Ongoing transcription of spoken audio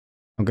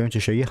I'm going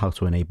to show you how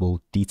to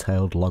enable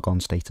detailed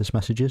logon status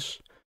messages.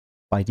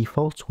 By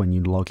default, when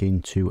you log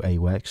into a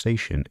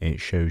workstation, it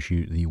shows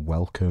you the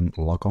welcome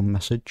logon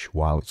message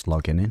while it's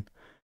logging in.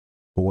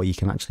 But what you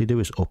can actually do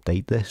is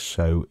update this,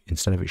 so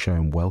instead of it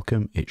showing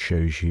welcome, it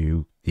shows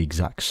you the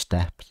exact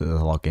step that the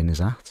login is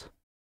at.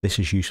 This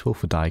is useful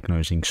for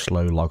diagnosing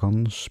slow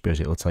logons because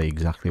it will tell you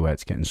exactly where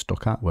it's getting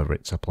stuck at, whether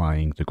it's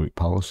applying the group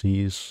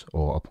policies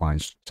or applying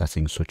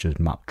settings such as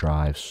map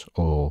drives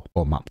or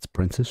mapped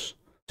printers.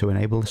 To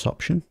enable this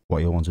option,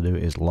 what you'll want to do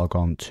is log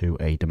on to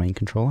a domain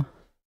controller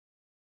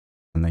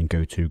and then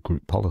go to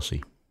group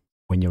policy.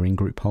 When you're in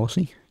group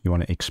policy, you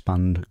want to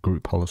expand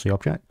group policy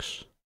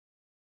objects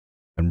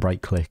and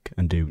right click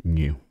and do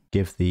new.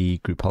 Give the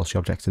group policy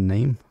object a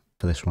name.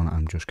 For this one,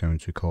 I'm just going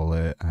to call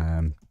it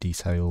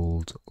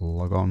detailed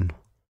logon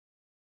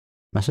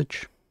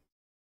message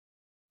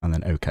and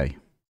then OK.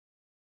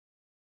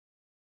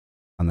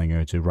 And then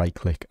go to right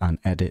click and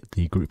edit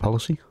the group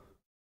policy.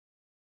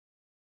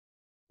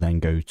 Then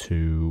go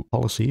to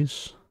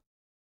policies,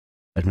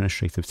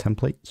 administrative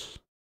templates,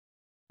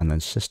 and then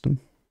system.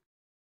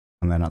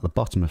 And then at the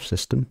bottom of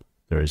system,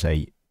 there is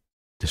a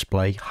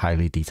display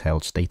highly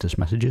detailed status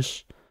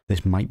messages.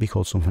 This might be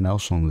called something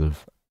else along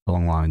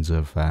lines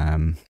of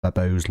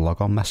verbose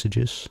logon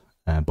messages,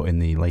 but in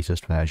the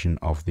latest version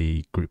of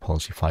the group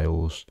policy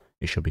files,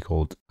 it should be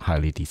called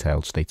highly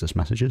detailed status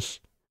messages.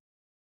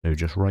 So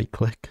just right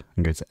click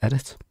and go to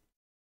edit,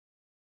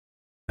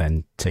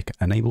 then tick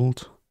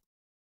enabled,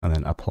 and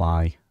then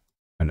apply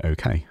and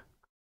OK.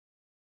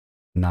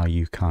 Now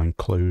you can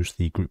close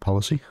the group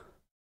policy.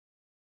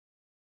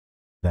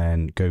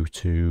 Then go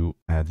to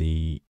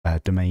the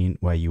domain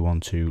where you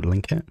want to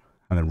link it,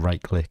 and then right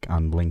click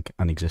and link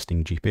an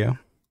existing GPO.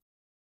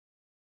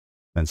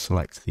 Then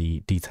select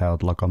the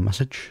detailed logon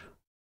message.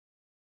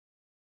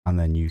 And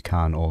then you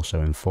can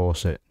also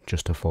enforce it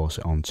just to force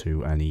it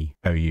onto any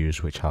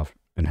OUs which have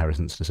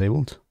inheritance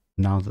disabled.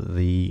 Now that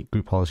the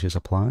group policy is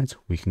applied,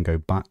 we can go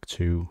back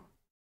to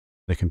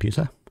the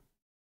computer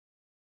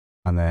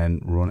and then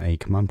run a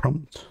command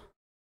prompt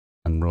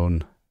and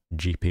run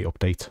gp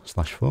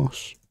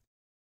update/force.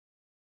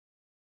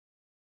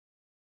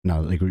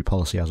 Now that the group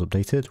policy has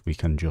updated, we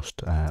can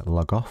just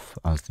log off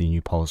as the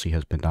new policy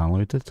has been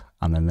downloaded,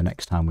 and then the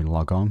next time we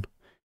log on,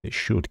 it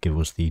should give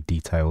us the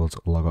detailed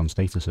logon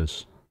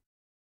statuses.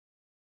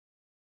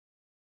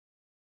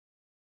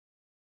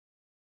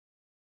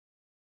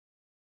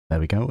 There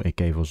we go, it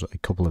gave us a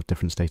couple of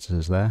different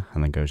statuses there,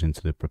 and then goes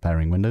into the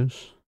preparing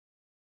windows.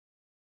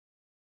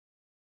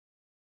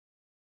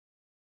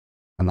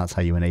 And that's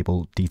how you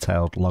enable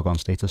detailed logon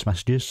status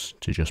messages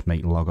to just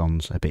make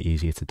logons a bit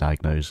easier to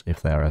diagnose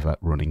if they're ever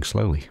running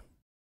slowly.